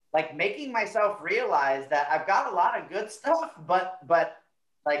like making myself realize that I've got a lot of good stuff, but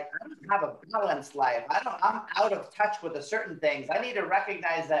like I don't have a balanced life. I'm out of touch with the certain things. I need to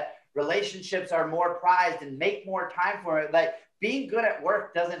recognize that relationships are more prized and make more time for it. Like being good at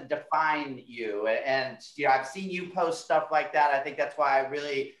work doesn't define you. And I've seen you post stuff like that. I think that's why I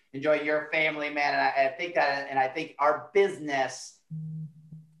really enjoy your family, man. And I think that, and I think our business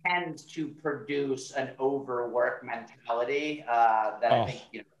tends to produce an overwork mentality that I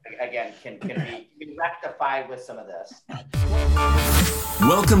think, again, can be rectified with some of this.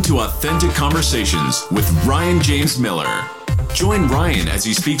 Welcome to Authentic Conversations with Ryan James Miller. Join Ryan as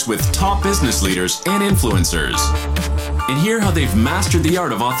he speaks with top business leaders and influencers, and hear how they've mastered the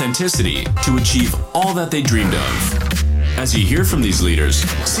art of authenticity to achieve all that they dreamed of. As you hear from these leaders,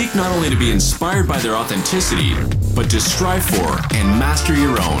 seek not only to be inspired by their authenticity, but to strive for and master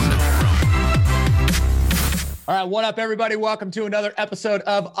your own. All right, what up, everybody? Welcome to another episode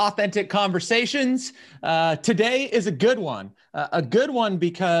of Authentic Conversations. Today is a good one.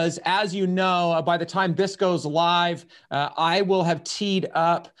 Because, as you know, by the time this goes live, I will have teed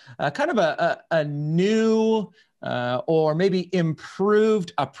up kind of a new or maybe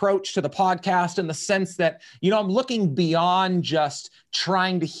improved approach to the podcast, in the sense that, I'm looking beyond just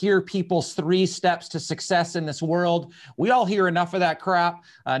trying to hear people's 3 steps to success in this world. We all hear enough of that crap.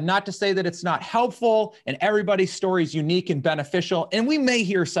 Not to say that it's not helpful, and everybody's story is unique and beneficial, and we may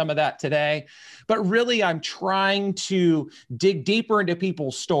hear some of that today. But really, I'm trying to dig deeper into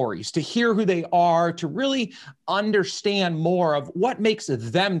people's stories, to hear who they are, to really understand more of what makes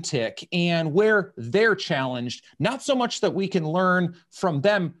them tick and where they're challenged. Not so much that we can learn from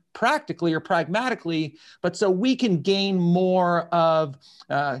them practically or pragmatically, but so we can gain more of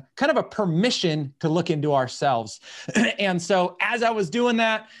kind of a permission to look into ourselves. And so as I was doing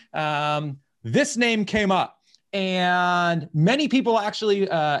that, this name came up. And many people actually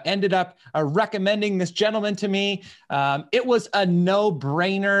ended up recommending this gentleman to me. It was a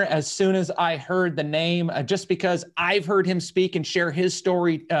no-brainer as soon as I heard the name, just because I've heard him speak and share his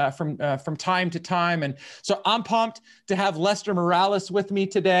story from time to time. And so I'm pumped to have Lester Morales with me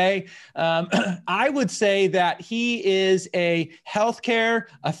today. I would say that he is a healthcare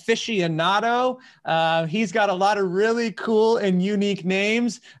aficionado. He's got a lot of really cool and unique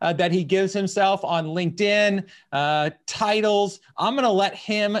names that he gives himself on LinkedIn. Titles. I'm going to let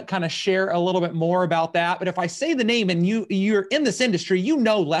him kind of share a little bit more about that. But if I say the name and you're in this industry,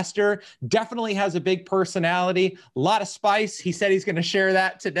 Lester definitely has a big personality, a lot of spice. He said he's going to share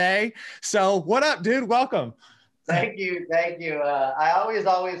that today. So what up, dude? Welcome. Thank you. I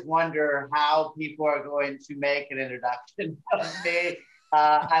always wonder how people are going to make an introduction of me.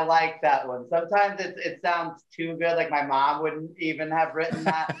 I like that one. Sometimes it sounds too good. Like my mom wouldn't even have written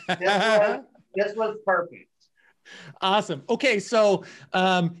that. This was perfect. Awesome. Okay. So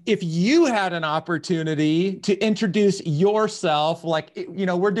if you had an opportunity to introduce yourself, like,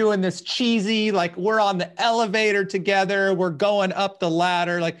 we're doing this cheesy, like we're on the elevator together, we're going up the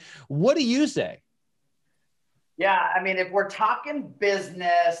ladder. Like, what do you say? Yeah. I mean, if we're talking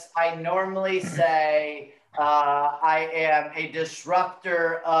business, I normally say I am a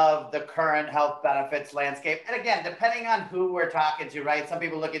disruptor of the current health benefits landscape. And again, depending on who we're talking to, right? Some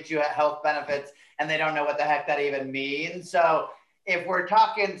people look at you at health benefits and they don't know what the heck that even means. So if we're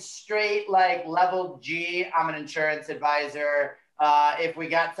talking straight like level G, I'm an insurance advisor. If we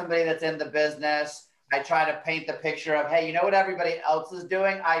got somebody that's in the business, I try to paint the picture of, hey, you know what everybody else is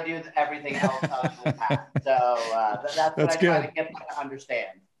doing? I do everything else other than that. So that's what I try to get them to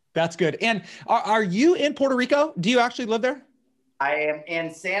understand. That's good. And are you in Puerto Rico? Do you actually live there? I am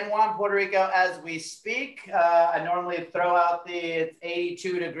in San Juan, Puerto Rico as we speak. I normally throw out it's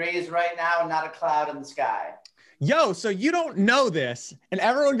 82 degrees right now, not a cloud in the sky. Yo, so you don't know this, and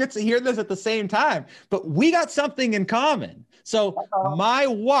everyone gets to hear this at the same time, but we got something in common. So my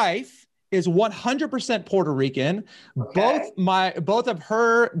wife is 100% Puerto Rican. Okay. Both of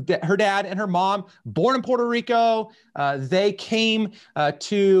her dad and her mom, born in Puerto Rico. They came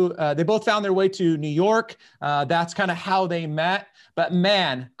they both found their way to New York. That's kind of how they met. But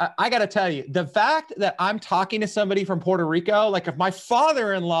man, I got to tell you, the fact that I'm talking to somebody from Puerto Rico, like if my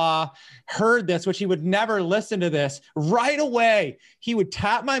father-in-law heard this, which he would never listen to this, right away, he would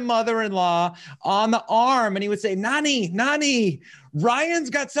tap my mother-in-law on the arm and he would say, Nani, Ryan's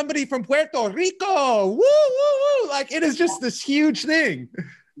got somebody from Puerto Rico. Woo, woo, woo. Like it is just this huge thing.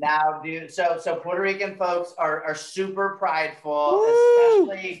 Now, dude, so Puerto Rican folks are super prideful, Woo!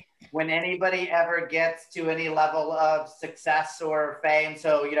 especially when anybody ever gets to any level of success or fame.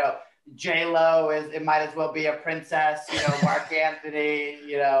 So, J-Lo it might as well be a princess, Mark Anthony,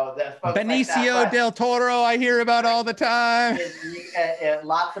 the folks Benicio like that. del Toro, I hear about all the time.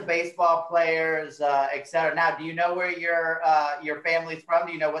 Lots of baseball players, et cetera. Now, do you know where your family's from?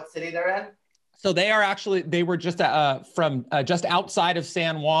 Do you know what city they're in? So they were just from just outside of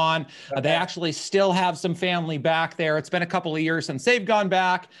San Juan. Okay. They actually still have some family back there. It's been a couple of years since they've gone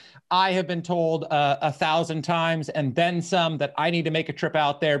back. I have been told 1,000 times and then some that I need to make a trip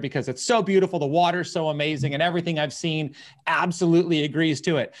out there because it's so beautiful. The water's so amazing and everything I've seen absolutely agrees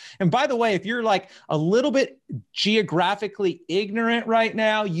to it. And by the way, if you're like a little bit geographically ignorant right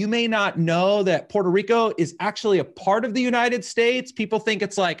now, you may not know that Puerto Rico is actually a part of the United States. People think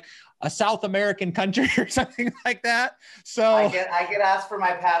it's like a South American country or something like that. So I get asked for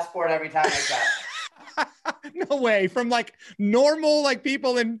my passport every time I go. No way. From like normal, like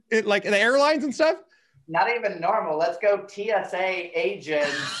people in like the airlines and stuff? Not even normal. Let's go TSA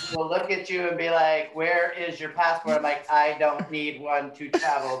agents will look at you and be like, where is your passport? I'm like, I don't need one to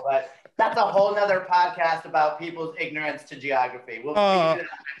travel. But that's a whole nother podcast about people's ignorance to geography.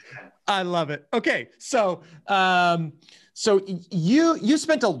 I love it. Okay. So, so you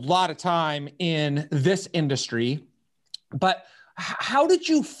spent a lot of time in this industry, but how did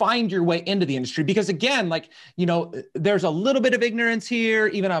you find your way into the industry? Because again, like, there's a little bit of ignorance here,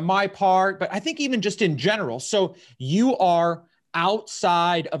 even on my part, but I think even just in general. So you are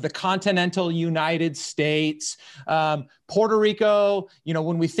outside of the continental United States, Puerto Rico,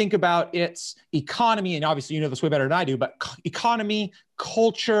 when we think about its economy, and obviously you know this way better than I do, but economy,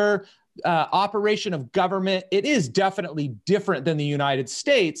 culture, operation of government, it is definitely different than the United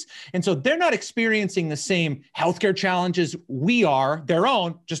States. And so they're not experiencing the same healthcare challenges we are, their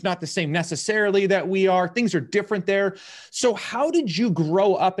own, just not the same necessarily that we are. Things are different there. So how did you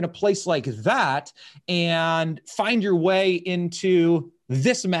grow up in a place like that and find your way into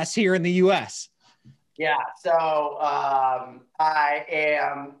this mess here in the US? Yeah, so I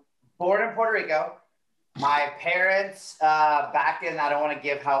am born in Puerto Rico. My parents, back in, I don't want to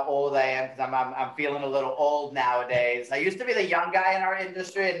give how old I am because I'm feeling a little old nowadays. I used to be the young guy in our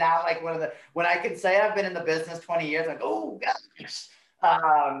industry, and now like when I can say I've been in the business 20 years, I'm like, oh gosh.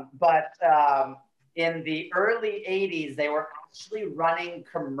 But in the early 80s, they were actually running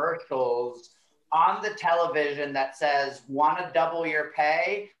commercials on the television that says, want to double your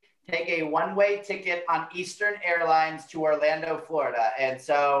pay? Take a one-way ticket on Eastern Airlines to Orlando, Florida. And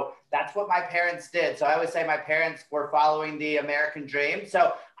so that's what my parents did. So I always say my parents were following the American dream.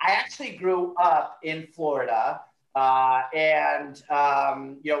 So I actually grew up in Florida.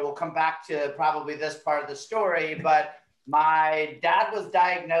 We'll come back to probably this part of the story, but my dad was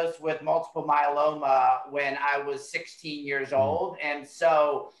diagnosed with multiple myeloma when I was 16 years old. And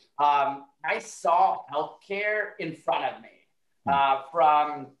so I saw healthcare in front of me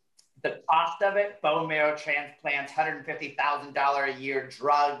from the cost of it, bone marrow transplants, $150,000 a year,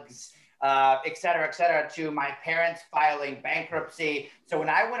 drugs, et cetera, to my parents filing bankruptcy. So when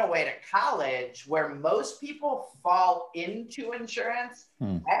I went away to college, where most people fall into insurance,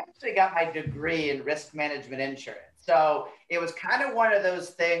 I actually got my degree in risk management insurance. So it was kind of one of those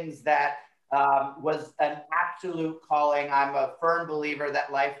things that was an absolute calling. I'm a firm believer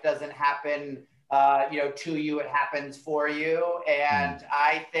that life doesn't happen to you, it happens for you. And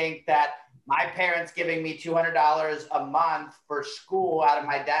I think that my parents giving me $200 a month for school out of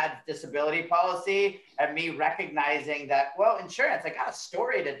my dad's disability policy and me recognizing that, well, insurance, I got a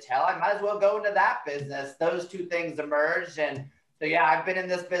story to tell. I might as well go into that business. Those two things emerged. And so, yeah, I've been in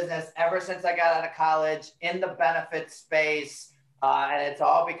this business ever since I got out of college in the benefits space. And it's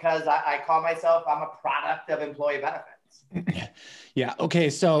all because I call myself, I'm a product of employee benefits. Yeah. Okay.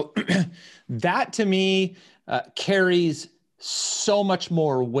 So that to me carries so much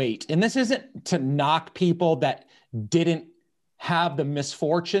more weight. And this isn't to knock people that didn't have the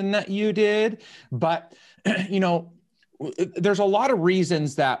misfortune that you did, but there's a lot of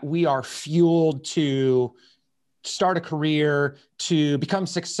reasons that we are fueled to start a career, to become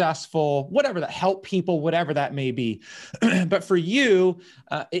successful, whatever that, help people, whatever that may be. But for you,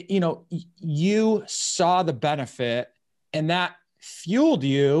 you saw the benefit, and that fueled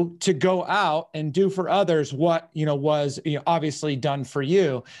you to go out and do for others what, was obviously done for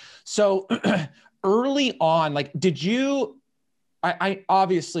you. So early on, like, did you, I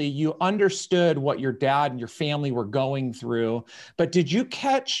obviously you understood what your dad and your family were going through, but did you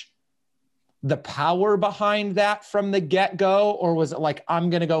catch the power behind that from the get-go? Or was it like, I'm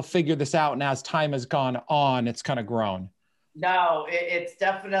going to go figure this out, and as time has gone on, it's kind of grown? No, it's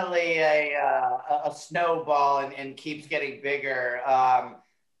definitely a snowball and keeps getting bigger.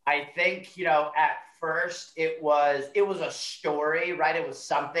 I think, at first, it was a story, right? It was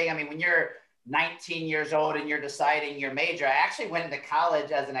something. I mean, when you're 19 years old and you're deciding your major, I actually went into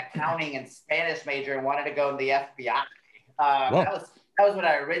college as an accounting and Spanish major and wanted to go in the FBI. That was what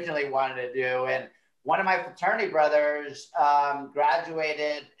I originally wanted to do. And one of my fraternity brothers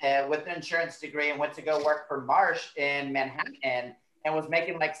graduated with an insurance degree and went to go work for Marsh in Manhattan and was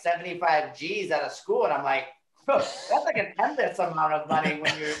making like 75 G's out of school. And I'm like, that's like an endless amount of money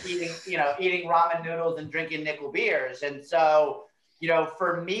when you're eating ramen noodles and drinking nickel beers. And so,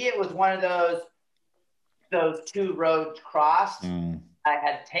 for me, it was one of those two roads crossed. I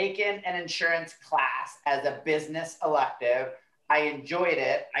had taken an insurance class as a business elective. I enjoyed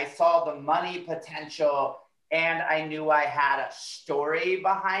it. I saw the money potential and I knew I had a story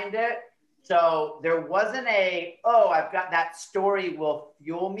behind it. So there wasn't I've got that story will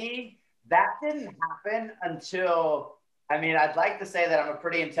fuel me. That didn't happen until, I'd like to say that I'm a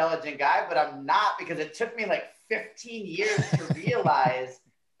pretty intelligent guy, but I'm not, because it took me like 15 years to realize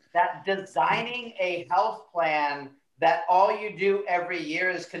that designing a health plan that all you do every year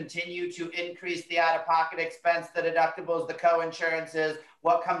is continue to increase the out-of-pocket expense, the deductibles, the co-insurances,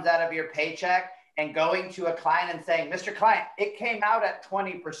 what comes out of your paycheck, and going to a client and saying, Mr. Client, it came out at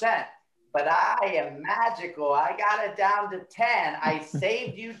 20%, but I am magical. I got it down to 10. I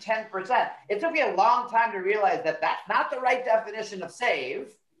saved you 10%. It took me a long time to realize that that's not the right definition of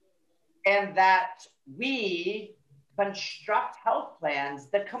save, and that we construct health plans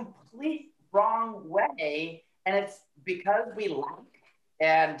the complete wrong way. And it's because we lack,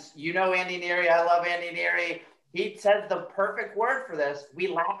 and Andy Neary, I love Andy Neary. He says the perfect word for this: we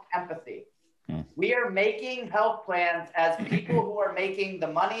lack empathy. We are making health plans as people who are making the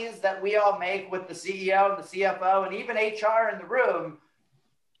monies that we all make with the CEO and the CFO and even HR in the room,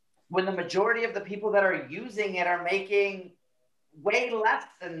 when the majority of the people that are using it are making way less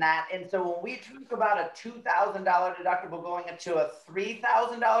than that. And so when we talk about a $2,000 deductible going into a $3,000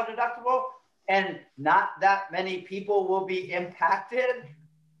 deductible, and not that many people will be impacted,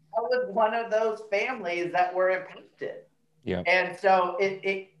 I was one of those families that were impacted. Yeah. And so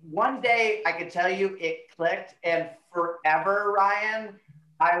it one day I could tell you it clicked, and forever, Ryan,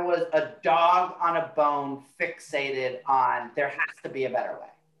 I was a dog on a bone fixated on there has to be a better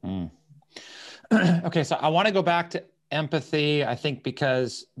way. Okay. So I want to go back to empathy, I think,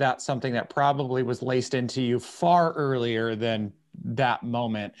 because that's something that probably was laced into you far earlier than that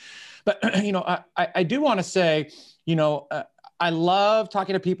moment. But, I do want to say, I love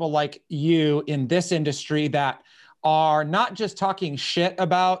talking to people like you in this industry that are not just talking shit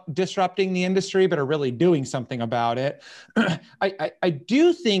about disrupting the industry, but are really doing something about it. I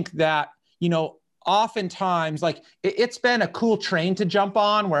do think that, oftentimes, like, it's been a cool train to jump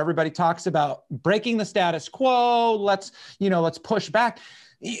on where everybody talks about breaking the status quo. Let's push back.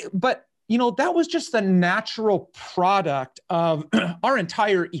 But that was just the natural product of our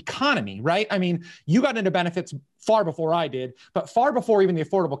entire economy, right? You got into benefits far before I did, but far before even the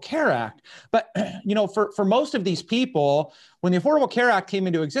Affordable Care Act. But, for most of these people, when the Affordable Care Act came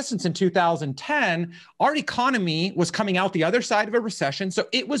into existence in 2010, our economy was coming out the other side of a recession. So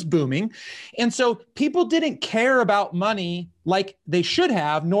it was booming. And so people didn't care about money like they should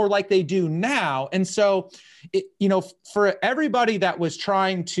have, nor like they do now. And so, for everybody that was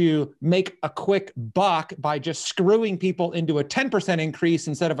trying to make a quick buck by just screwing people into a 10% increase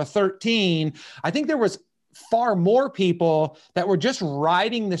instead of a 13, I think there was far more people that were just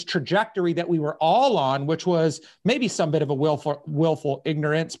riding this trajectory that we were all on, which was maybe some bit of a willful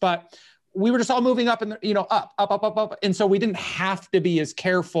ignorance, but we were just all moving up and, up. And so we didn't have to be as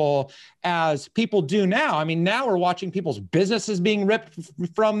careful as people do now. Now we're watching people's businesses being ripped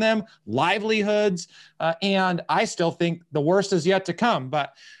from them, livelihoods. And I still think the worst is yet to come,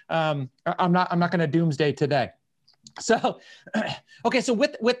 but I'm not going to doomsday today. So, okay. So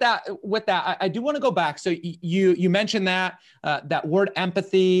with that, I do want to go back. So you mentioned that word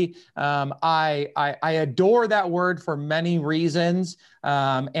empathy. I adore that word for many reasons.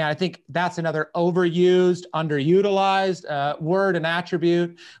 And I think that's another overused, underutilized word and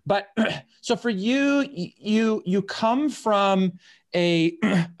attribute. But so for you come from a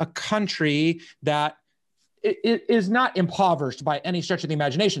country that it is not impoverished by any stretch of the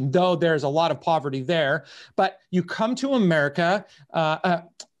imagination, though there's a lot of poverty there. But you come to America,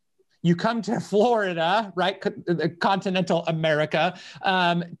 you come to Florida, right, continental America,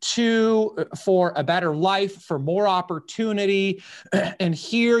 for a better life, for more opportunity. And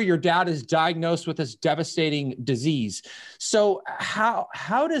here your dad is diagnosed with this devastating disease. So how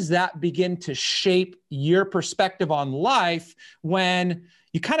does that begin to shape your perspective on life when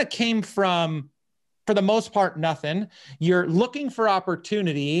you kind of came from for the most part, nothing. You're looking for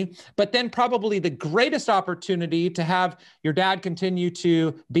opportunity, but then probably the greatest opportunity to have your dad continue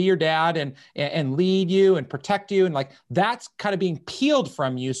to be your dad and lead you and protect you. And like, that's kind of being peeled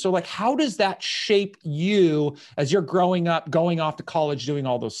from you. So like, how does that shape you as you're growing up, going off to college, doing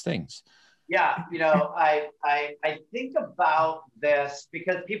all those things? Yeah, I think about this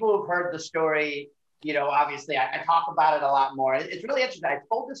because people who've heard the story, obviously I talk about it a lot more. It's really interesting. I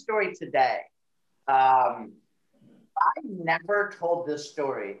told the story today. I never told this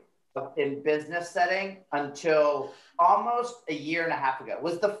story in business setting until almost a year and a half ago. It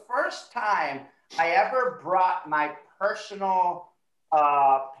was the first time I ever brought my personal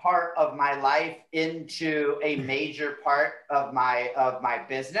part of my life into a major part of my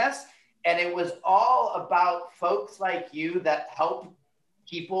business. And it was all about folks like you that help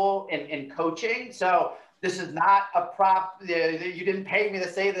people in coaching. So this is not a prop. You didn't pay me to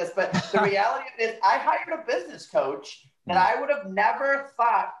say this, but the reality is I hired a business coach that I would have never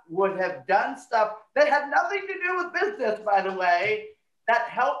thought would have done stuff that had nothing to do with business, by the way, that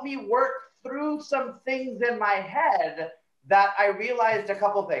helped me work through some things in my head that I realized a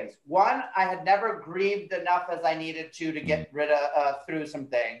couple things. One, I had never grieved enough as I needed to get rid of through some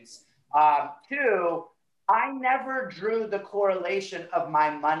things. Two, I never drew the correlation of my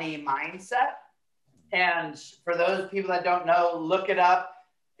money mindset. And for those people that don't know, look it up.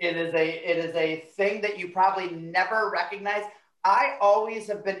 It is a thing that you probably never recognize. I always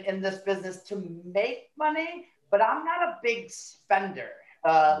have been in this business to make money, but I'm not a big spender.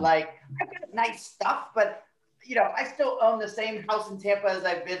 Like I've got nice stuff, but I still own the same house in Tampa as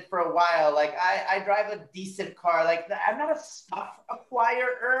I've been for a while. Like I drive a decent car. Like I'm not a stuff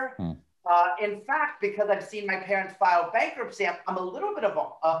acquirer. In fact, because I've seen my parents file bankruptcy, I'm a little bit of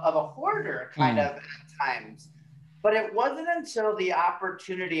a hoarder kind of at times. But it wasn't until the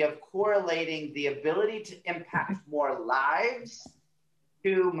opportunity of correlating the ability to impact more lives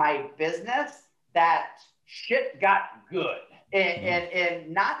to my business that shit got good.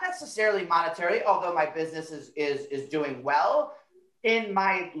 And not necessarily monetarily, although my business is doing well, in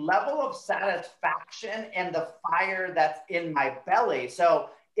my level of satisfaction and the fire that's in my belly. So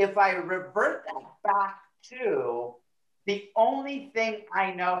if I revert that back to the only thing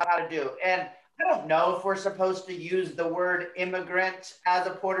I know how to do, and I don't know if we're supposed to use the word immigrant as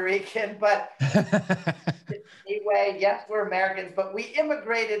a Puerto Rican, but anyway, yes, we're Americans, but we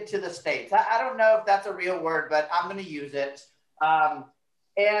immigrated to the States. I don't know if that's a real word, but I'm going to use it. And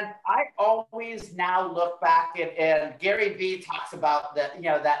I always now look back and Gary Vee talks about that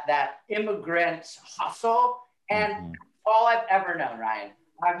immigrant hustle, and all I've ever known, Ryan.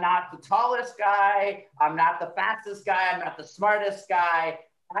 I'm not the tallest guy. I'm not the fastest guy. I'm not the smartest guy.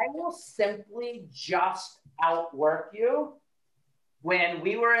 I will simply just outwork you. When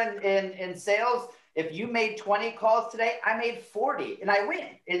we were in sales, if you made 20 calls today, I made 40 and I win.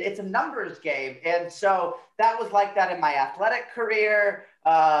 It's a numbers game. And so that was like that in my athletic career.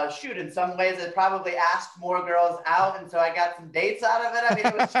 In some ways it probably asked more girls out. And so I got some dates out of it. I mean,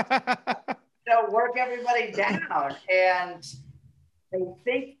 it was, work everybody down. And I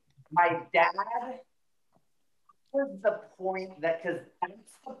think my dad was the point that, because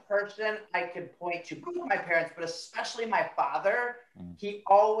that's the person I could point to, both my parents, but especially my father. He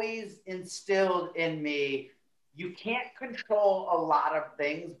always instilled in me, you can't control a lot of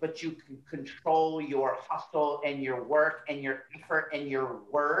things, but you can control your hustle and your work and your effort and your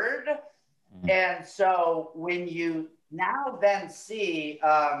word. And so when you now then see,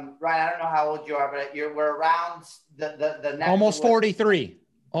 Ryan, I don't know how old you are, but we're around the next almost 43,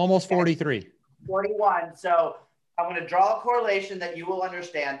 almost 43, 41. So I'm going to draw a correlation that you will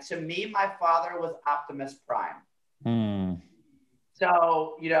understand. To me, my father was Optimus Prime.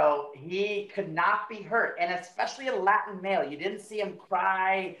 So, he could not be hurt. And especially a Latin male, you didn't see him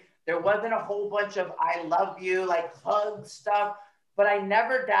cry. There wasn't a whole bunch of I love you, like hug stuff. But I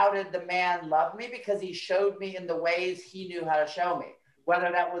never doubted the man loved me because he showed me in the ways he knew how to show me.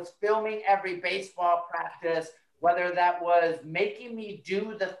 Whether that was filming every baseball practice, whether that was making me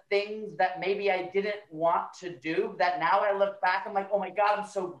do the things that maybe I didn't want to do, that now I look back, I'm like, oh my God, I'm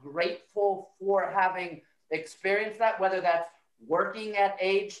so grateful for having experienced that, whether that's working at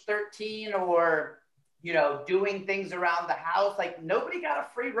age 13 or, doing things around the house. Like nobody got a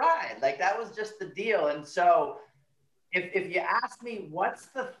free ride. Like that was just the deal. And so if you ask me, what's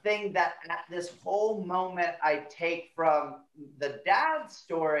the thing that at this whole moment I take from the dad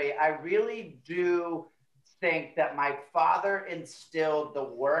story, I really do think that my father instilled the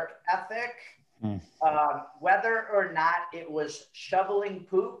work ethic, whether or not it was shoveling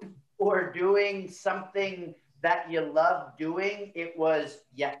poop or doing something that you love doing, it was,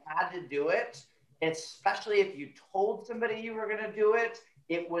 you had to do it. especially if you told somebody you were going to do it,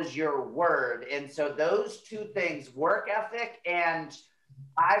 it was your word. And so those two things, work ethic, and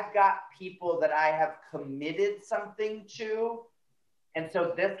I've got people that I have committed something to. And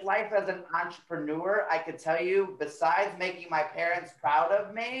so this life as an entrepreneur, I could tell you, besides making my parents proud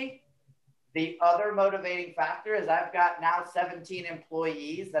of me, the other motivating factor is I've got now 17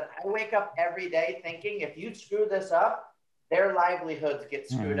 employees that I wake up every day thinking, if you screw this up, their livelihoods get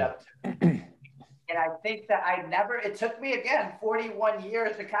screwed up too. And I think that it took me, again, 41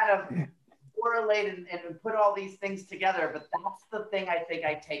 years to kind of correlate and put all these things together. But that's the thing I think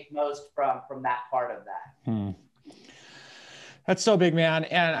I take most from that part of that. That's so big, man.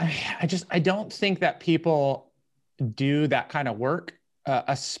 And I don't think that people do that kind of work,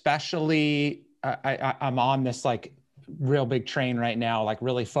 especially I'm on this like real big train right now, like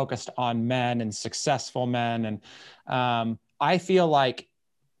really focused on men and successful men. And I feel like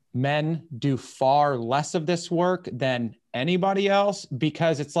men do far less of this work than anybody else,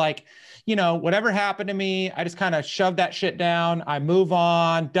 because it's like, you know, whatever happened to me, I just kind of shove that shit down. I move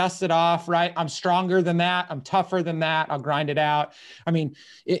on, dust it off, right? I'm stronger than that. I'm tougher than that. I'll grind it out. I mean,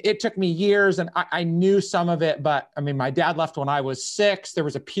 it took me years, and I knew some of it, but I mean, my dad left when I was 6. There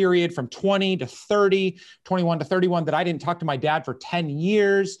was a period from 20 to 30, 21 to 31 that I didn't talk to my dad for 10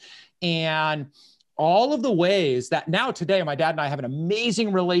 years. And all of the ways that now today, my dad and I have an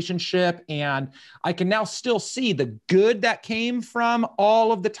amazing relationship, and I can now still see the good that came from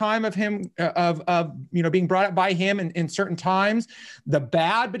all of the time of him, you know, being brought up by him in certain times, the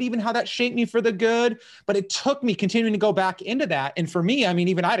bad, but even how that shaped me for the good. But it took me continuing to go back into that. And for me, I mean,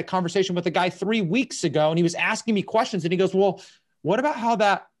 even I had a conversation with a guy 3 weeks ago, and he was asking me questions, and he goes, well, what about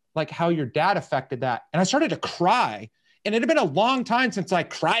how your dad affected that? And I started to cry. And it had been a long time since I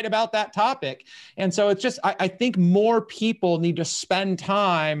cried about that topic. And so it's just, I think more people need to spend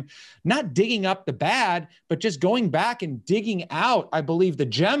time not digging up the bad, but just going back and digging out, I believe, the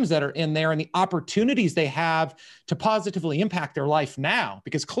gems that are in there and the opportunities they have to positively impact their life now,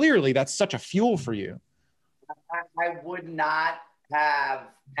 because clearly that's such a fuel for you. I would not have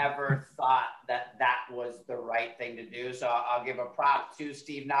ever thought that was the right thing to do. So I'll give a prop to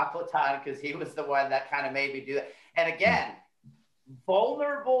Steve Napolitano, because he was the one that kind of made me do that. And again,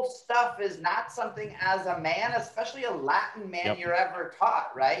 vulnerable stuff is not something as a man, especially a Latin man, you're ever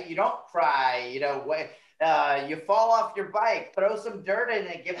taught, right? You don't cry, you know, you fall off your bike, throw some dirt in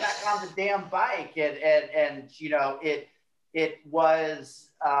it, get back on the damn bike. And you know, it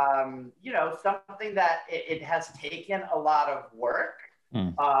was, you know, something that it has taken a lot of work.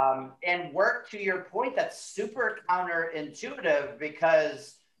 And work, to your point, that's super counterintuitive,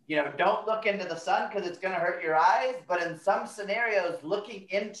 because you know, don't look into the sun because it's going to hurt your eyes. But in some scenarios, looking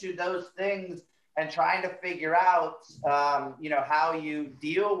into those things and trying to figure out, you know, how you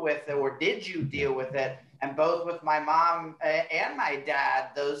deal with it, or did you deal with it? And both with my mom and my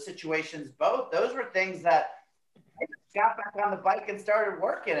dad, those situations, those were things that I just got back on the bike and started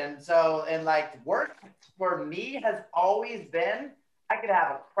working. And so, and like, work for me has always been, I could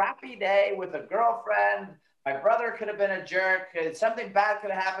have a crappy day with a girlfriend. My brother could have been a jerk. Something bad could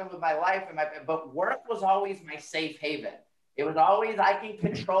have happened with my life, but work was always my safe haven. It was always, I can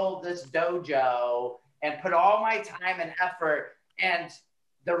control this dojo and put all my time and effort. And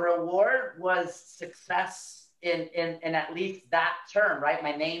the reward was success in at least that term, right?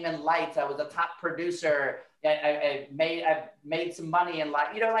 My name in lights. I was a top producer. I made some money in life,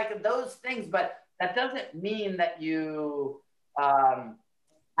 you know, like those things. But that doesn't mean that you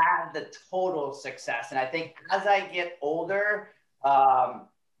have the total success. And I think as I get older,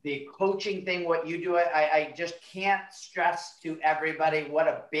 the coaching thing, what you do, I just can't stress to everybody what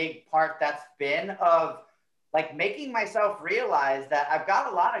a big part that's been of like making myself realize that I've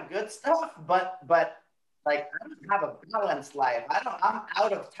got a lot of good stuff, but like I don't have a balanced life. I'm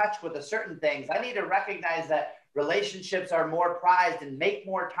out of touch with the certain things. I need to recognize that relationships are more prized and make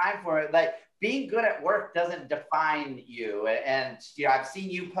more time for it. Like being good at work doesn't define you. And you know, I've seen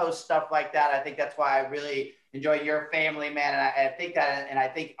you post stuff like that. I think that's why I really enjoy your family, man. And I think that, and I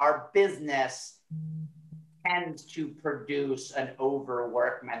think our business tends to produce an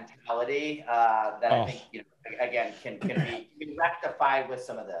overwork mentality that I think, you know, again, can be rectified with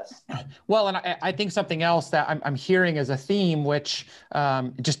some of this. Well, and I think something else that I'm hearing as a theme, which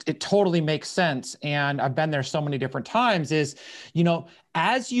it totally makes sense, and I've been there so many different times, is, you know,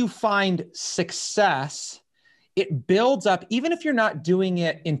 as you find success it builds up, even if you're not doing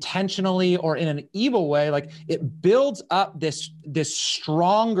it intentionally or in an evil way, like it builds up this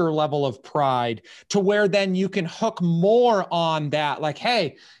stronger level of pride to where then you can hook more on that. Like,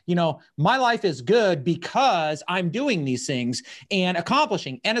 hey, my life is good because I'm doing these things and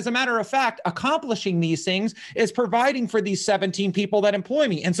accomplishing. And as a matter of fact, accomplishing these things is providing for these 17 people that employ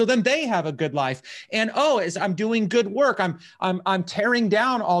me. And so then they have a good life. And as I'm doing good work, I'm tearing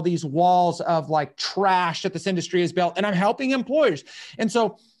down all these walls of like trash that this industry has built, and I'm helping employers. And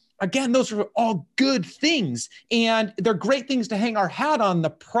so again, those are all good things, and they're great things to hang our hat on. The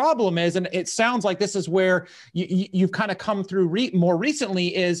problem is, and it sounds like this is where you've kind of come through more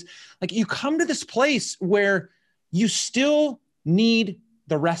recently, is like you come to this place where you still need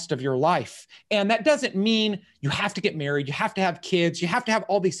the rest of your life. And that doesn't mean you have to get married, you have to have kids, you have to have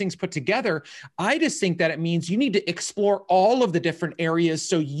all these things put together. I just think that it means you need to explore all of the different areas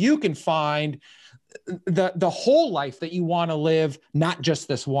so you can find the whole life that you want to live, not just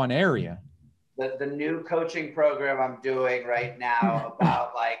this one area. The new coaching program I'm doing right now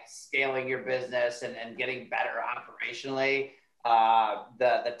about like scaling your business and getting better operationally,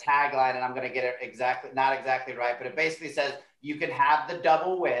 the tagline, and I'm going to get it not exactly right, but it basically says you can have the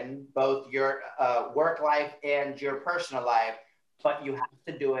double win, both your work life and your personal life, but you have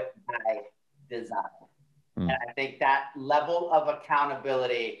to do it by design. And I think that level of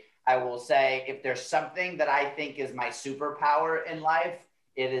accountability, I will say, if there's something that I think is my superpower in life,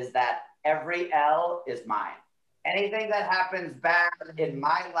 it is that every L is mine. Anything that happens bad in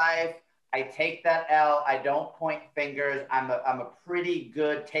my life, I take that L. I don't point fingers. I'm a pretty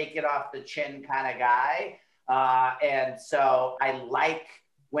good take it off the chin kind of guy. And so I like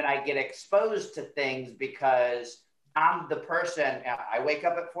when I get exposed to things because I'm the person. I wake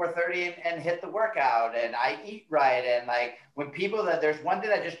up at 4:30 and hit the workout, and I eat right. And like when people there's one thing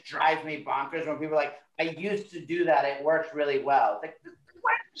that just drives me bonkers when people are like, I used to do that. It works really well. It's like,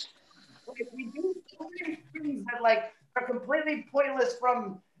 what? Like, we do so many things that like are completely pointless,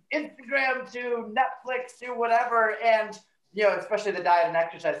 from Instagram to Netflix to whatever. And especially the diet and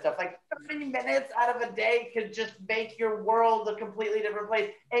exercise stuff, like 30 minutes out of a day could just make your world a completely different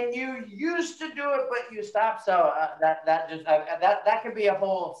place. And you used to do it, but you stopped. So that could be a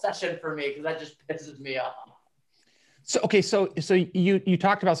whole session for me, because that just pisses me off. So, okay. So you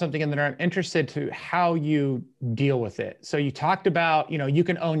talked about something, and then I'm interested to how you deal with it. So you talked about, you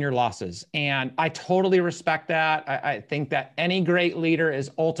can own your losses, and I totally respect that. I think that any great leader is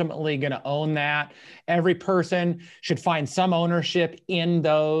ultimately going to own that. Every person should find some ownership in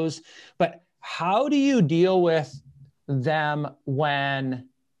those, but how do you deal with them when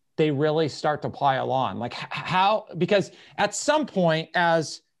they really start to pile on? Like because at some point,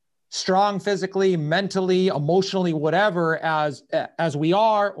 as strong physically, mentally, emotionally, whatever, as we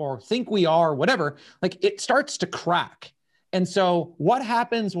are or think we are, whatever, like it starts to crack. And so what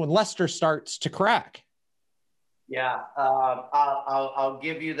happens when Lester starts to crack? Yeah, I'll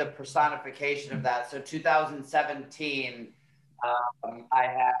give you the personification of that. So 2017, I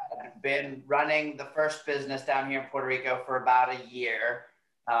had been running the first business down here in Puerto Rico for about a year.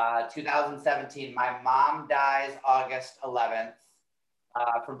 2017, my mom dies August 11th.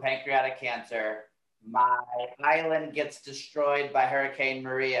 From pancreatic cancer. My island gets destroyed by Hurricane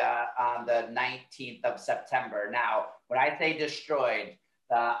Maria on the 19th of September. Now, when I say destroyed,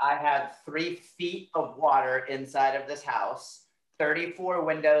 I had 3 feet of water inside of this house. 34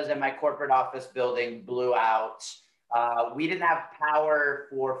 windows in my corporate office building blew out. We didn't have power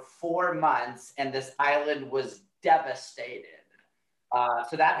for 4 months, and this island was devastated.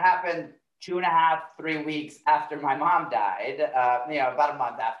 So that happened 2.5, 3 weeks after my mom died, about a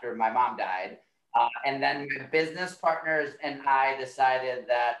month after my mom died. And then my business partners and I decided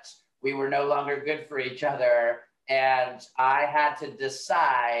that we were no longer good for each other. And I had to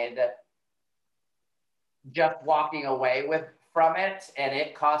decide just walking away from it. And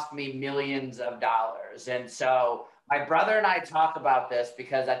it cost me millions of dollars. And so my brother and I talk about this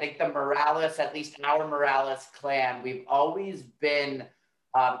because I think the Morales, at least our Morales clan, we've always been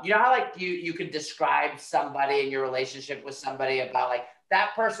you know how like you could describe somebody in your relationship with somebody about like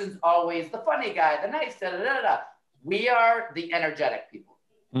that person's always the funny guy, the nice, We are the energetic people.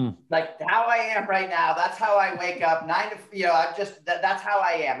 Like how I am right now, that's how I wake up 9 to, I'm just, that's how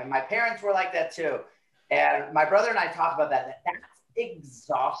I am. And my parents were like that too. And my brother and I talk about that. That's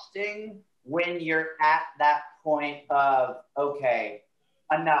exhausting when you're at that point of, okay,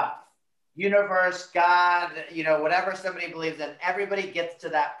 enough. Universe, God, whatever somebody believes in, everybody gets to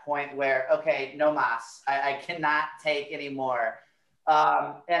that point where, okay, no mas, I cannot take anymore.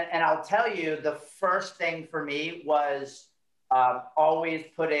 And I'll tell you, the first thing for me was always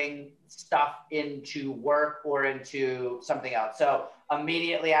putting stuff into work or into something else. So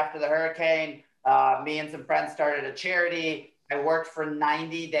immediately after the hurricane, me and some friends started a charity. I worked for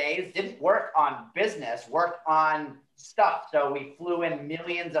 90 days, didn't work on business, worked on stuff. So we flew in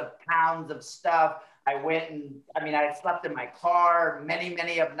millions of pounds of stuff. I slept in my car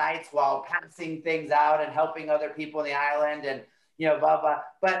many of nights while passing things out and helping other people in the island and, blah, blah.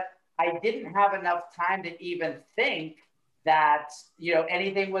 But I didn't have enough time to even think that,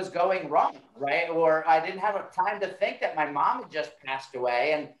 anything was going wrong, right? Or I didn't have time to think that my mom had just passed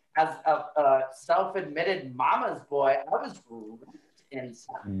away. And as a self-admitted mama's boy, I was wrecked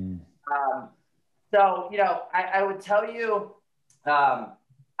inside. I would tell you,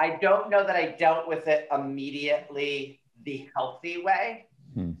 I don't know that I dealt with it immediately the healthy way.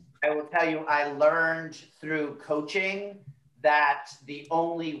 I will tell you, I learned through coaching that the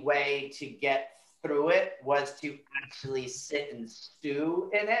only way to get through it was to actually sit and stew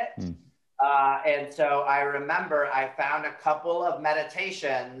in it. And so I remember I found a couple of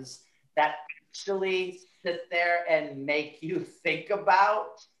meditations that actually sit there and make you think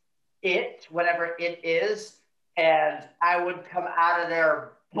about it, whatever it is. And I would come out of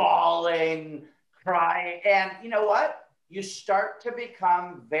there bawling, crying. And you know what? You start to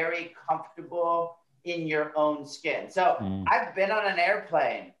become very comfortable in your own skin. So I've been on an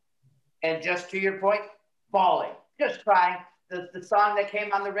airplane and just to your point, bawling, just crying. The song that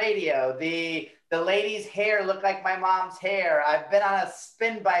came on the radio, the lady's hair looked like my mom's hair. I've been on a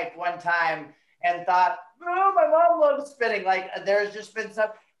spin bike one time and thought, oh, my mom loves spinning. Like there's just been some,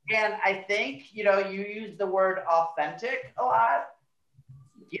 and I think, you use the word authentic a lot.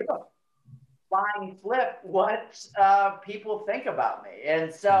 Give a flying flip what people think about me.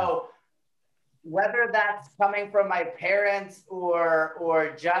 And so whether that's coming from my parents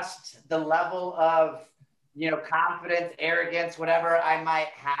or just the level of, confidence, arrogance, whatever I might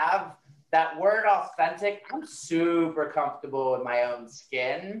have, that word authentic, I'm super comfortable in my own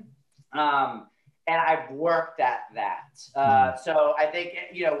skin. And I've worked at that. So I think,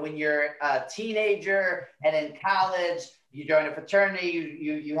 when you're a teenager and in college, you join a fraternity,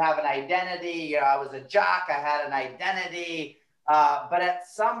 you have an identity. I was a jock, I had an identity. But at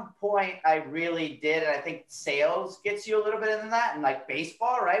some point I really did. And I think sales gets you a little bit in that, and like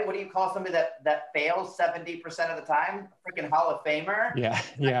baseball, right? What do you call somebody that fails 70% of the time? Freaking Hall of Famer.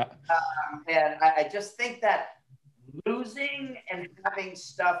 Yeah. And I just think that losing and having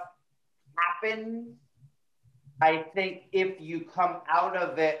stuff happen, I think if you come out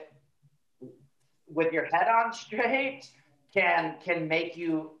of it with your head on straight, can make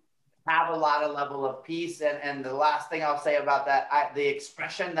you have a lot of level of peace. And the last thing I'll say about that, the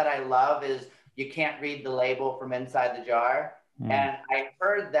expression that I love is you can't read the label from inside the jar. And I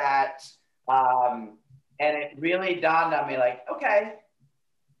heard that, and it really dawned on me like, okay.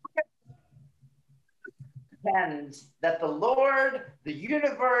 And that the Lord, the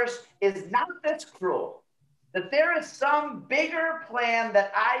universe is not this cruel, that there is some bigger plan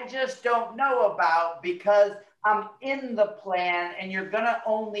that I just don't know about because I'm in the plan, and you're going to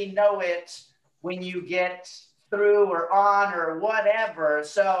only know it when you get through or on or whatever.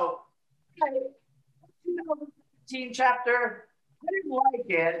 So, teen chapter, I didn't like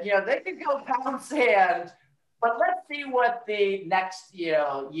it. They can go pound sand, but let's see what the next,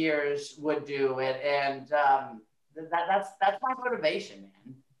 years would do. And that's my motivation,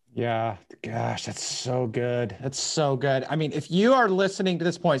 man. Yeah. Gosh, that's so good. That's so good. I mean, if you are listening to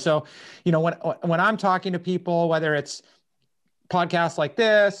this point, so, when I'm talking to people, whether it's podcasts like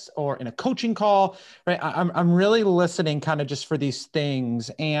this or in a coaching call, right, I'm really listening kind of just for these things.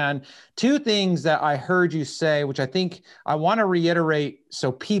 And two things that I heard you say, which I think I want to reiterate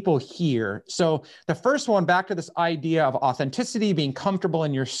so people hear. So the first one, back to this idea of authenticity, being comfortable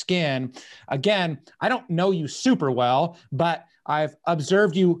in your skin. Again, I don't know you super well, but I've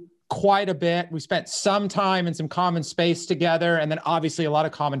observed you quite a bit. We spent some time in some common space together, and then obviously a lot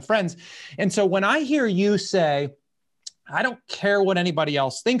of common friends. And so when I hear you say, I don't care what anybody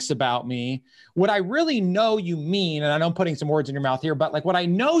else thinks about me, what I really know you mean, and I know I'm putting some words in your mouth here, but like what I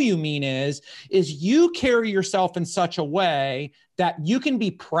know you mean is you carry yourself in such a way that you can be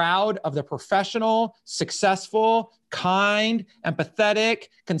proud of the professional, successful, kind, empathetic,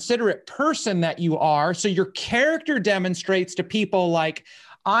 considerate person that you are. So your character demonstrates to people like,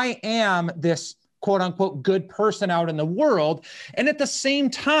 I am this quote unquote good person out in the world. And at the same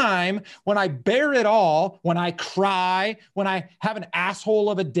time, when I bear it all, when I cry, when I have an asshole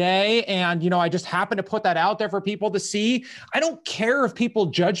of a day and, I just happen to put that out there for people to see, I don't care if people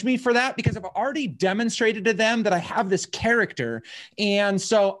judge me for that because I've already demonstrated to them that I have this character. And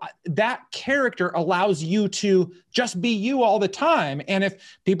so that character allows you to just be you all the time. And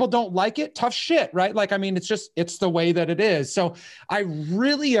if people don't like it, tough shit, right? It's the way that it is. So I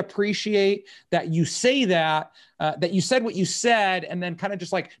really appreciate that you say that you said what you said, and then kind of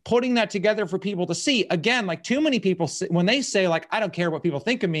just like putting that together for people to see. Again, like too many people, when they say like, I don't care what people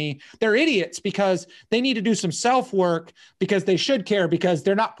think of me, they're idiots because they need to do some self-work because they should care because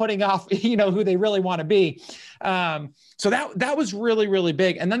they're not putting off, who they really want to be. So that was really, really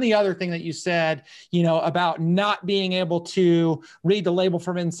big. And then the other thing that you said, about not being able to read the label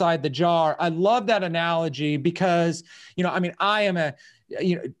from inside the jar. I love that analogy because, I am a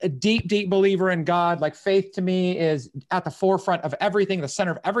deep, deep believer in God. Like faith to me is at the forefront of everything, the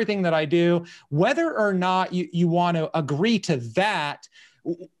center of everything that I do. Whether or not you want to agree to that,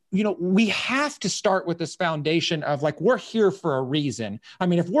 we have to start with this foundation of like, we're here for a reason.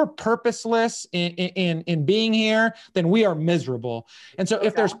 If we're purposeless in being here, then we are miserable. And so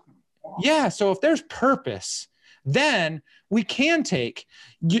if there's purpose, then we can take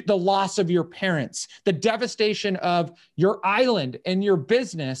the loss of your parents, the devastation of your island and your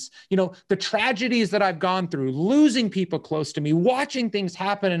business, the tragedies that I've gone through, losing people close to me, watching things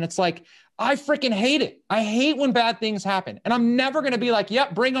happen. And it's like, I freaking hate it. I hate when bad things happen. And I'm never going to be like,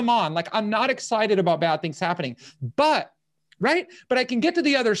 yep, bring them on. Like, I'm not excited about bad things happening, but I can get to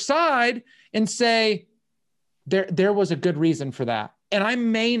the other side and say, there was a good reason for that. And I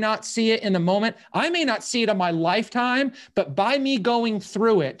may not see it in the moment. I may not see it in my lifetime, but by me going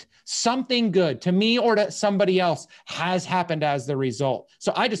through it, something good to me or to somebody else has happened as the result.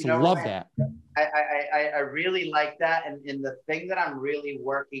 So I just love that. I really like that. And the thing that I'm really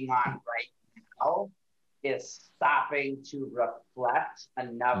working on right now is stopping to reflect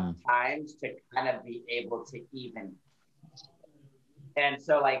enough times to kind of be able to even. And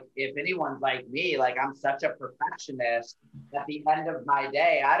so like, if anyone's like me, like I'm such a perfectionist, at the end of my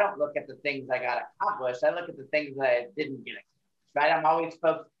day, I don't look at the things I got accomplished. I look at the things that I didn't get accomplished, right? I'm always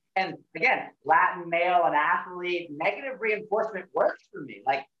focused. And again, Latin male and athlete, negative reinforcement works for me.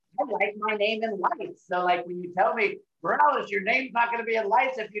 Like I like my name in lights. So like when you tell me, Morales, your name's not going to be in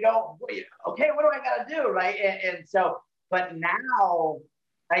lights if you don't, okay, what do I got to do, right? And so, but now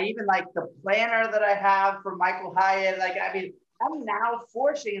I even like the planner that I have for Michael Hyatt, I'm now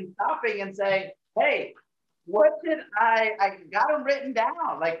forcing and stopping and saying, hey, what did I got them written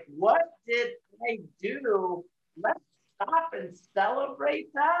down. Like, what did I do? Let's stop and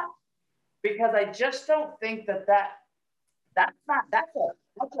celebrate that. Because I just don't think that's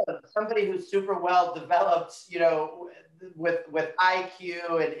somebody who's super well developed, with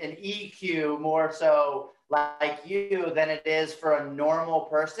IQ and EQ more so like you than it is for a normal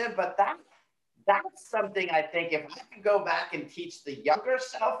person. But that's something I think if I could go back and teach the younger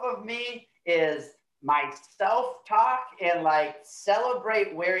self of me is my self-talk and like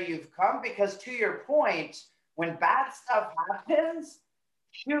celebrate where you've come. Because to your point, when bad stuff happens,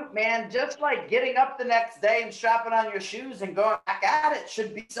 shoot, man, just like getting up the next day and strapping on your shoes and going back at it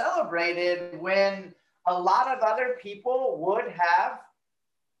should be celebrated, when a lot of other people would have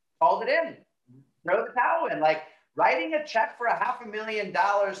called it in, throw the towel in. Like, writing a check for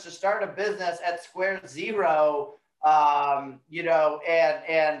 $500,000 to start a business at square zero, and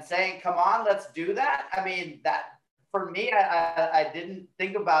saying, come on, let's do that. I mean, that for me, I didn't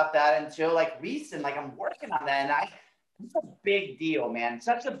think about that until like recent, like I'm working on that. And it's a big deal, man.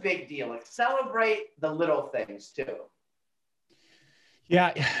 Such a big deal. Like celebrate the little things too.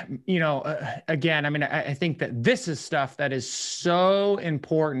 Yeah. Again, I think that this is stuff that is so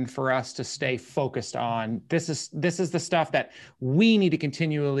important for us to stay focused on. This is the stuff that we need to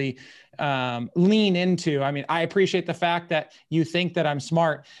continually lean into. I appreciate the fact that you think that I'm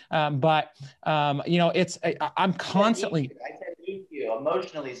smart, but I'm constantly. I said EQ,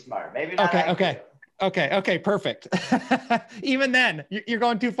 emotionally smart. Maybe not. Okay, perfect. Even then, you're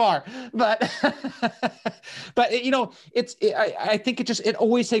going too far. But I think it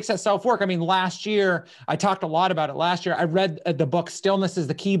always takes that self-work. Last year, I talked a lot about it. Last year, I read the book Stillness is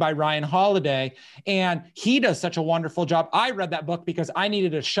the Key by Ryan Holiday, and he does such a wonderful job. I read that book because I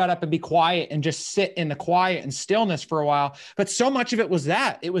needed to shut up and be quiet and just sit in the quiet and stillness for a while. But so much of it was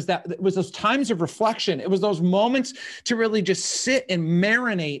that. It was those times of reflection. It was those moments to really just sit and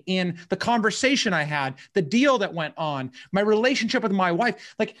marinate in the conversation I had, the deal that went on, my relationship with my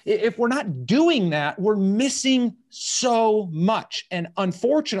wife. Like, if we're not doing that, we're missing so much. And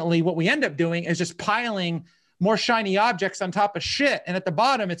unfortunately, what we end up doing is just piling more shiny objects on top of shit. And at the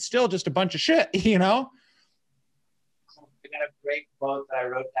bottom, it's still just a bunch of shit, you know? I got a great quote that I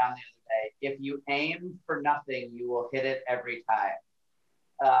wrote down the other day. If you aim for nothing, you will hit it every time.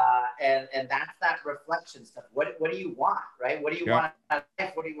 And that's that reflection stuff. What do you want, right? What do you want out of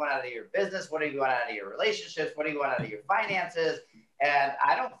life? What do you want out of your business? What do you want out of your relationships? What do you want out of your finances? And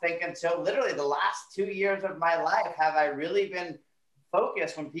I don't think until literally the last 2 years of my life have I really been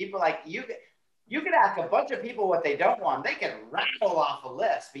focused. When people like you could ask a bunch of people what they don't want. They can rattle off a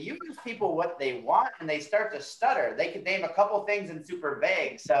list, but you ask people what they want and they start to stutter. They could name a couple things and super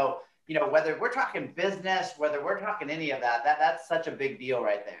vague. So, you know, whether we're talking business, whether we're talking any of that's such a big deal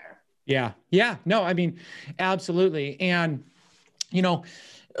right there. Yeah. Yeah. No, I mean, absolutely. And, you know,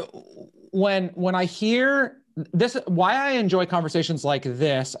 when I hear this, why I enjoy conversations like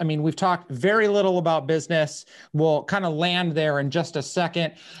this. I mean, we've talked very little about business. We'll kind of land there in just a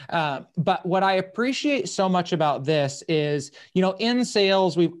second. But what I appreciate so much about this is, you know, in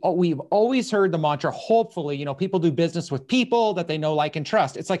sales, we've always heard the mantra, hopefully, you know, people do business with people that they know, like, and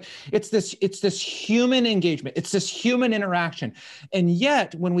trust. It's like, it's this human engagement. It's this human interaction. And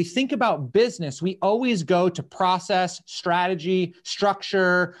yet when we think about business, we always go to process, strategy,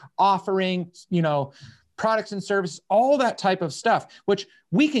 structure, offering, you know, products and services, all that type of stuff, which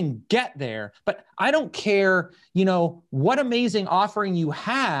we can get there. But I don't care, you know, what amazing offering you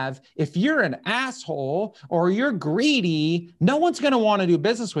have. If you're an asshole or you're greedy, no one's going to want to do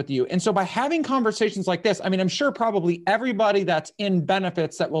business with you. And so by having conversations like this, I mean, I'm sure probably everybody that's in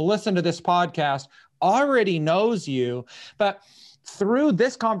benefits that will listen to this podcast already knows you. But through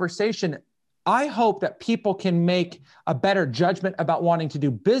this conversation, I hope that people can make a better judgment about wanting to do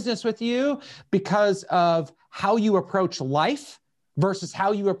business with you because of how you approach life versus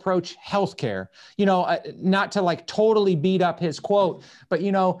how you approach healthcare. You know, not to like totally beat up his quote, but,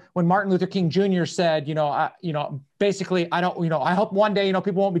 you know, when Martin Luther King Jr. said, basically, I hope one day, you know,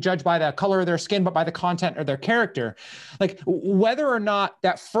 people won't be judged by the color of their skin, but by the content of their character. Like, whether or not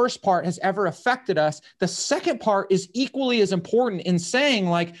that first part has ever affected us, the second part is equally as important in saying,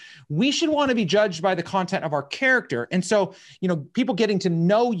 like, we should want to be judged by the content of our character. And so, you know, people getting to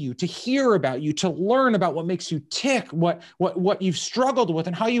know you, to hear about you, to learn about what makes you tick, what you've struggled with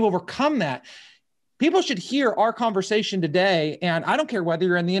and how you overcome that. People should hear our conversation today, and I don't care whether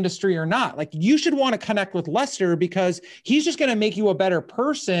you're in the industry or not. Like, you should want to connect with Lester because he's just going to make you a better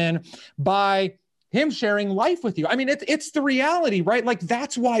person by him sharing life with you. I mean, it's the reality, right? Like,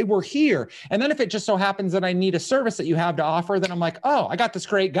 that's why we're here. And then if it just so happens that I need a service that you have to offer, then I'm like, oh, I got this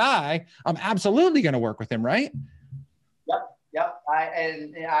great guy. I'm absolutely going to work with him, right? Yep.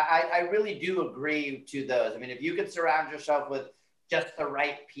 I really do agree to those. I mean, if you could surround yourself with just the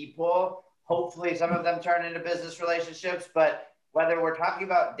right people, hopefully some of them turn into business relationships, but whether we're talking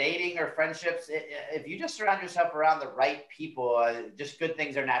about dating or friendships, if you just surround yourself around the right people, just good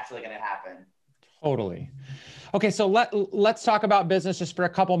things are naturally going to happen. Totally. Okay. So let's talk about business just for a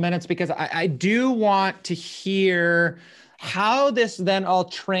couple minutes, because I do want to hear how this then all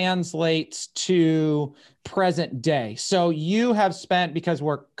translates to present day. So you have spent, because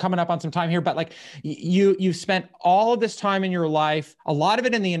we're coming up on some time here, but like you've spent all of this time in your life, a lot of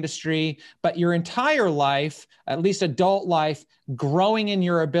it in the industry, but your entire life, at least adult life, growing in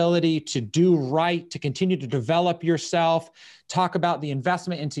your ability to do right, to continue to develop yourself, talk about the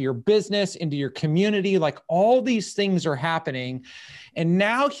investment into your business, into your community, like all these things are happening. And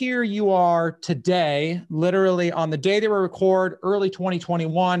now here you are today, literally on the day that we record, early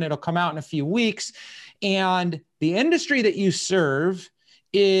 2021, it'll come out in a few weeks. And the industry that you serve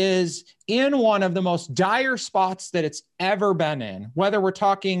is in one of the most dire spots that it's ever been in, whether we're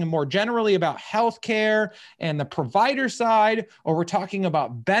talking more generally about healthcare and the provider side, or we're talking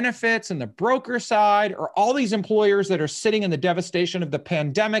about benefits and the broker side, or all these employers that are sitting in the devastation of the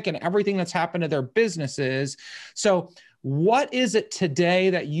pandemic and everything that's happened to their businesses. So what is it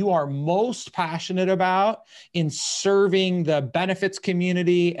today that you are most passionate about in serving the benefits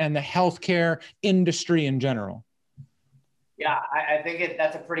community and the healthcare industry in general? Yeah, I think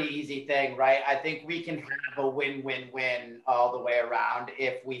that's a pretty easy thing, right? I think we can have a win-win-win all the way around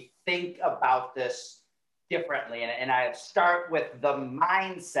if we think about this differently. And I start with the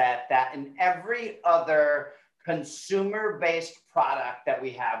mindset that in every other consumer-based product that we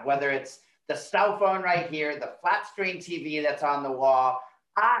have, whether it's the cell phone right here, the flat screen TV that's on the wall,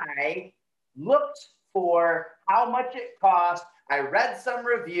 I looked for how much it cost. I read some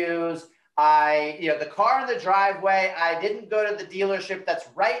reviews. The car in the driveway, I didn't go to the dealership that's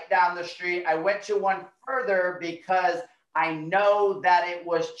right down the street. I went to one further because I know that it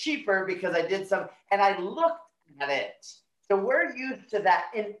was cheaper because I did some, and I looked at it. So we're used to that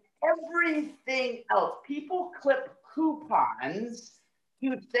in everything else. People clip coupons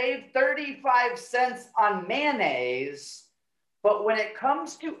to save 35 cents on mayonnaise. But when it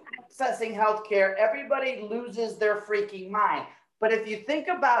comes to accessing healthcare, everybody loses their freaking mind. But if you think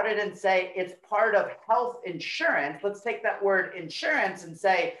about it and say it's part of health insurance, let's take that word insurance and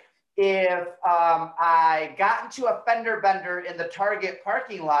say, if I got into a fender bender in the Target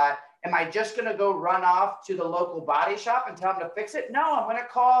parking lot, am I just going to go run off to the local body shop and tell them to fix it? No, I'm going to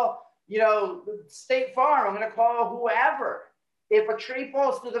call, State Farm. I'm going to call whoever. If a tree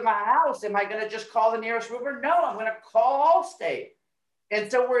falls through my house, am I going to just call the nearest roofer? No, I'm going to call Allstate. And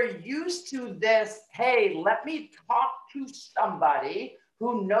so we're used to this, hey, let me talk to somebody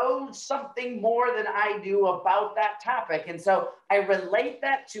who knows something more than I do about that topic. And so I relate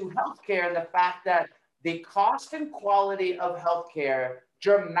that to healthcare and the fact that the cost and quality of healthcare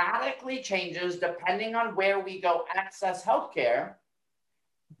dramatically changes depending on where we go access healthcare.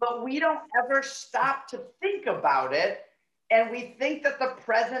 But we don't ever stop to think about it. And we think that the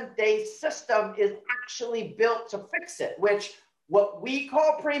present day system is actually built to fix it, which what we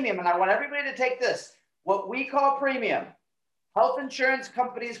call premium, and I want everybody to take this, what we call premium, health insurance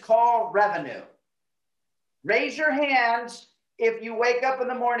companies call revenue. Raise your hands if you wake up in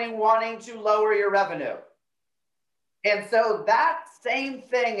the morning wanting to lower your revenue. And so that same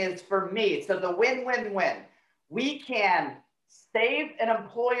thing is for me. So the win-win-win. We can save an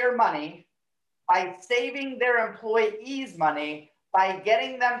employer money by saving their employees money by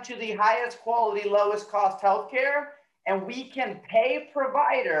getting them to the highest quality, lowest cost healthcare. And we can pay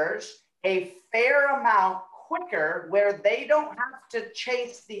providers a fair amount quicker where they don't have to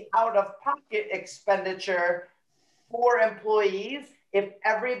chase the out-of-pocket expenditure for employees if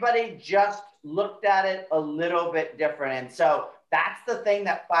everybody just looked at it a little bit different. And so that's the thing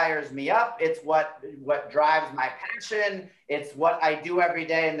that fires me up. It's what drives my passion. It's what I do every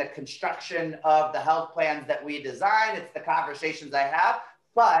day in the construction of the health plans that we design. It's the conversations I have,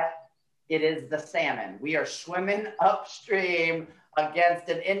 but it is the salmon. We are swimming upstream against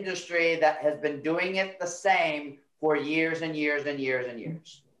an industry that has been doing it the same for years and years and years and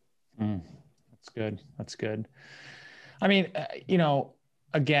years. That's good. That's good. I mean,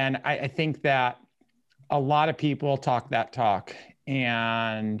 again, I think that a lot of people talk that talk,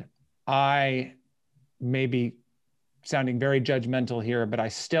 and I may be sounding very judgmental here, but I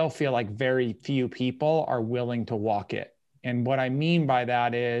still feel like very few people are willing to walk it. And what I mean by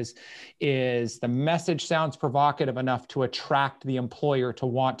that is the message sounds provocative enough to attract the employer to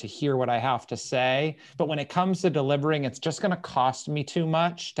want to hear what I have to say. But when it comes to delivering, it's just going to cost me too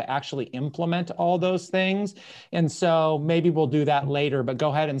much to actually implement all those things. And so maybe we'll do that later, but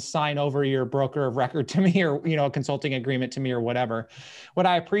go ahead and sign over your broker of record to me, or, a consulting agreement to me, or whatever. What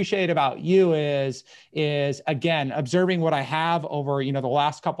I appreciate about you is again, observing what I have over, the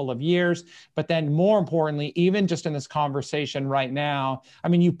last couple of years, but then more importantly, even just in this conversation right now, I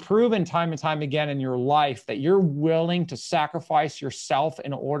mean, you've proven time and time again in your life that you're willing to sacrifice yourself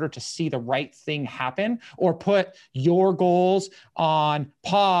in order to see the right thing happen, or put your goals on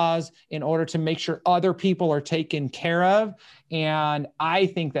pause in order to make sure other people are taken care of. And I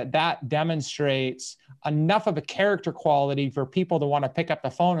think that demonstrates enough of a character quality for people to want to pick up the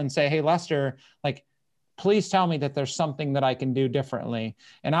phone and say, hey, Lester, please tell me that there's something that I can do differently.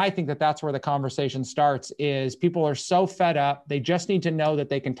 And I think that that's where the conversation starts, is people are so fed up. They just need to know that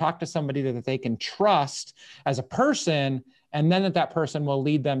they can talk to somebody that they can trust as a person, and then that person will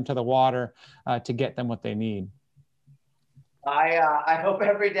lead them to the water to get them what they need. I hope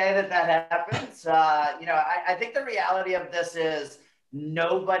every day that happens. I think the reality of this is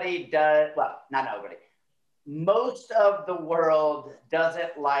nobody does, well, not nobody. Most of the world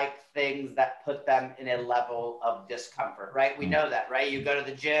doesn't like things that put them in a level of discomfort, right? We know that, right? You go to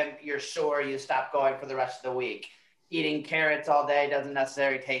the gym, you're sore, you stop going for the rest of the week. Eating carrots all day doesn't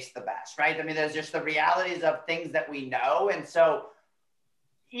necessarily taste the best, right? I mean, there's just the realities of things that we know. And so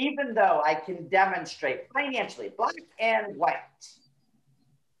even though I can demonstrate financially, black and white,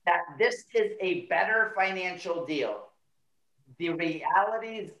 that this is a better financial deal, the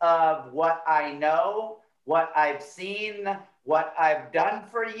realities of what I know, what I've seen, what I've done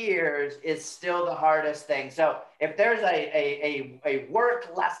for years is still the hardest thing. So if there's a work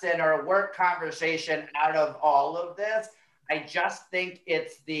lesson or a work conversation out of all of this, I just think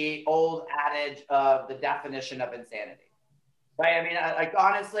it's the old adage of the definition of insanity. Right. I mean,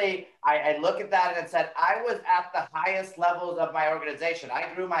 honestly, I look at that and it said I was at the highest levels of my organization.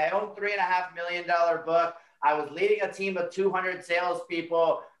 I grew my own $3.5 million book. I was leading a team of 200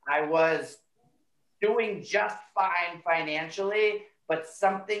 salespeople. I was doing just fine financially, but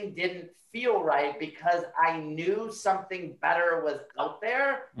something didn't feel right because I knew something better was out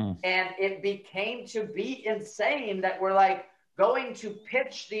there. And it became to be insane that we're like going to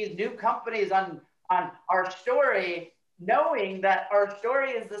pitch these new companies on our story, knowing that our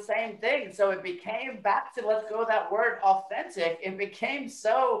story is the same thing. So it became back to, let's go that word, authentic. It became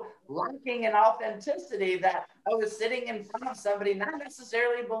so lacking in authenticity that I was sitting in front of somebody, not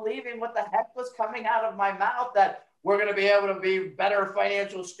necessarily believing what the heck was coming out of my mouth, that we're going to be able to be better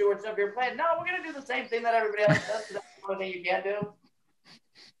financial stewards of your plan. No, we're going to do the same thing that everybody else does. That's the only thing you can't do.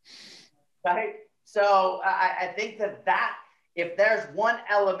 Right? So I think that if there's one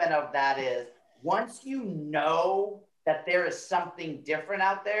element of that is, once you know that there is something different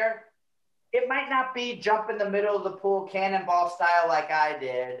out there, it might not be jump in the middle of the pool cannonball style like I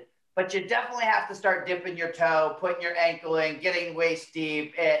did, but you definitely have to start dipping your toe, putting your ankle in, getting waist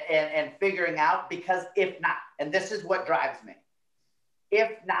deep, and figuring out, because if not, and this is what drives me,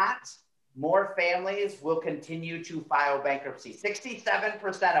 if not, more families will continue to file bankruptcy.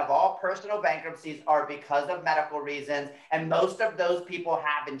 67% of all personal bankruptcies are because of medical reasons, and most of those people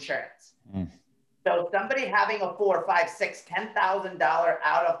have insurance. So somebody having a $4,000, $5,000, $6,000, $10,000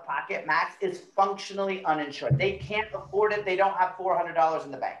 out-of-pocket max is functionally uninsured. They can't afford it. They don't have $400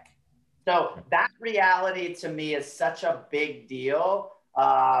 in the bank. So that reality to me is such a big deal.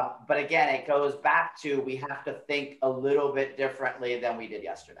 But again, it goes back to, we have to think a little bit differently than we did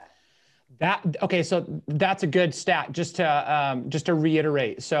yesterday. Okay, so that's a good stat, just to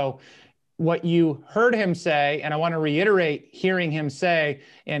reiterate. So what you heard him say, and I want to reiterate hearing him say,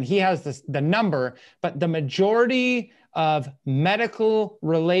 and he has the number, but the majority of medical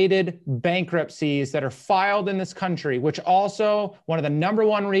related bankruptcies that are filed in this country, which also one of the number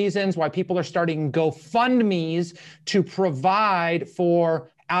one reasons why people are starting GoFundMes to provide for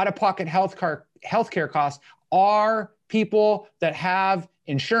out-of-pocket healthcare costs, are people that have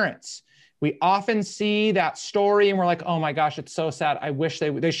insurance. We often see that story and we're like, oh my gosh, it's so sad. I wish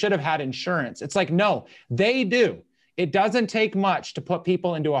they should have had insurance. It's like, no, they do. It doesn't take much to put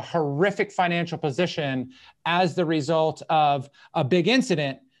people into a horrific financial position as the result of a big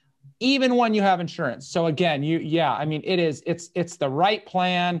incident, even when you have insurance. So again, it's the right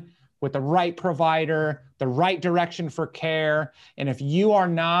plan with the right provider, the right direction for care. And if you are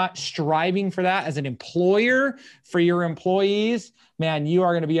not striving for that as an employer for your employees, man, you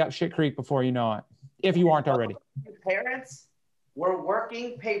are going to be up shit creek before you know it, if you aren't already. Parents were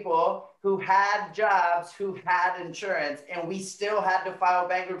working people who had jobs, who had insurance, and we still had to file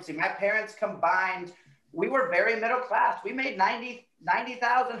bankruptcy. My parents combined, we were very middle class. We made $90,000,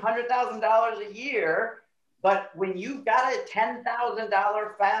 $100,000 a year. But when you got a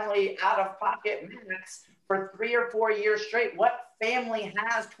 $10,000 family out of pocket max for 3 or 4 years straight, what family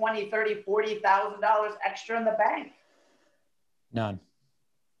has $20,000, $30,000, $40,000 extra in the bank? None.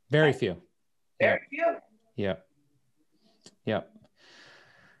 Very few. Very few. Yep.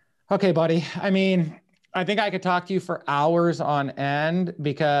 Okay, buddy. I mean, I think I could talk to you for hours on end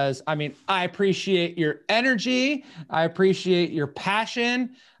because, I mean, I appreciate your energy. I appreciate your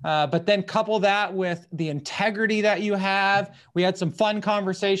passion, but then couple that with the integrity that you have. We had some fun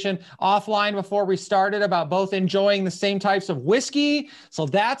conversation offline before we started about both enjoying the same types of whiskey. So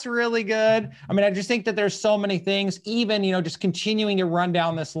that's really good. I mean, I just think that there's so many things, even, just continuing to run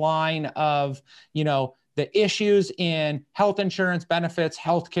down this line of, the issues in health insurance, benefits,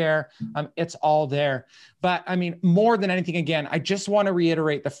 healthcare, it's all there. But I mean, more than anything, again, I just want to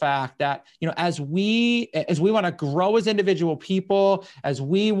reiterate the fact that, as we want to grow as individual people, as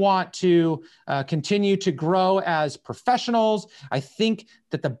we want to continue to grow as professionals, I think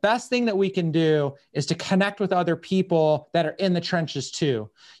that the best thing that we can do is to connect with other people that are in the trenches too.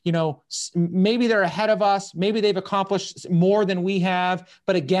 Maybe they're ahead of us, maybe they've accomplished more than we have,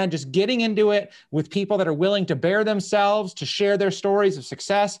 but again, just getting into it with people that are willing to bear themselves, to share their stories of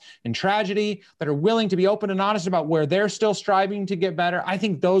success and tragedy, that are willing to be open and honest about where they're still striving to get better. I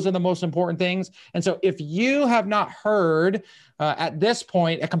think those are the most important things. And so if you have not heard at this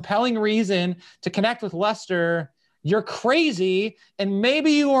point a compelling reason to connect with Lester, you're crazy, and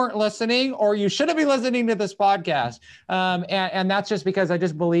maybe you weren't listening, or you shouldn't be listening to this podcast. And that's just because I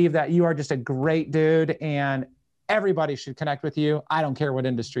just believe that you are just a great dude, and everybody should connect with you. I don't care what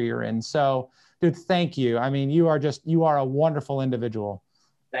industry you're in. So, dude, thank you. I mean, you are a wonderful individual.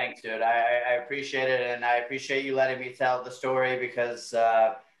 Thanks, dude. I appreciate it, and I appreciate you letting me tell the story because,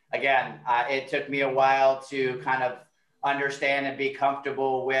 again, it took me a while to kind of understand and be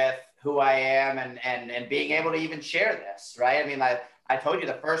comfortable with who I am and being able to even share this, right? I mean, I told you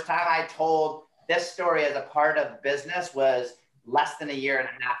the first time I told this story as a part of business was less than a year and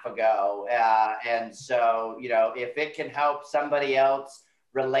a half ago. And so, if it can help somebody else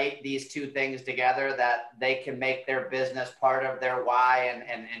relate these two things together, that they can make their business part of their why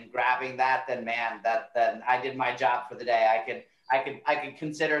and grabbing that, then man, then I did my job for the day. I could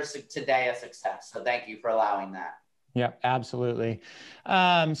consider today a success. So thank you for allowing that. Yeah, absolutely.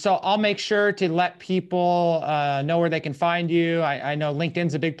 So I'll make sure to let people know where they can find you. I know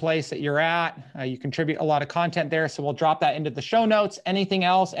LinkedIn's a big place that you're at. You contribute a lot of content there. So we'll drop that into the show notes. Anything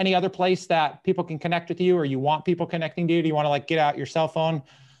else, any other place that people can connect with you or you want people connecting to you? Do you want to get out your cell phone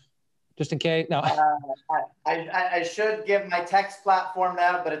just in case? No. I should give my text platform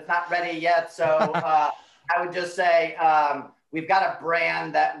now, but it's not ready yet. So I would just say, we've got a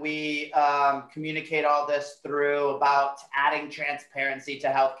brand that we communicate all this through about adding transparency to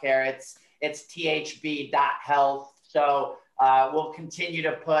healthcare. It's thb.health. So we'll continue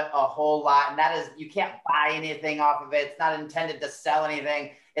to put a whole lot, and that is, you can't buy anything off of it. It's not intended to sell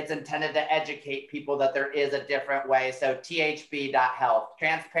anything. It's intended to educate people that there is a different way. So thb.health,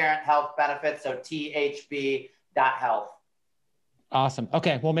 transparent health benefits. So thb.health. Awesome.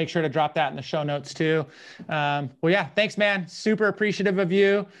 Okay. We'll make sure to drop that in the show notes too. Well, yeah, thanks, man. Super appreciative of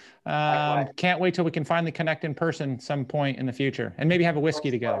you. Can't wait till we can finally connect in person some point in the future and maybe have a whiskey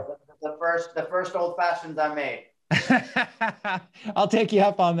together. The first old fashions I made. I'll take you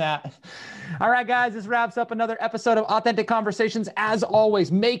up on that. All right, guys, this wraps up another episode of Authentic Conversations. As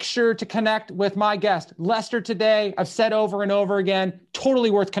always, make sure to connect with my guest, Lester, today. I've said over and over again, totally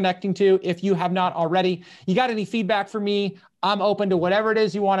worth connecting to if you have not already. You got any feedback for me? I'm open to whatever it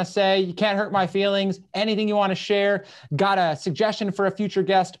is you want to say. You can't hurt my feelings. Anything you want to share, got a suggestion for a future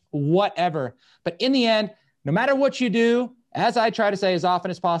guest, whatever. But in the end, no matter what you do, as I try to say as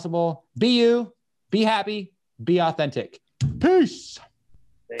often as possible, be you, be happy, be authentic. Peace.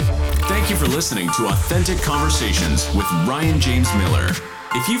 Thank you for listening to Authentic Conversations with Ryan James Miller.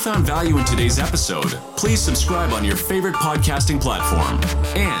 If you found value in today's episode, please subscribe on your favorite podcasting platform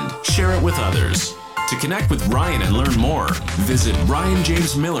and share it with others. To connect with Ryan and learn more, visit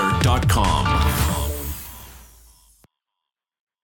ryanjamesmiller.com.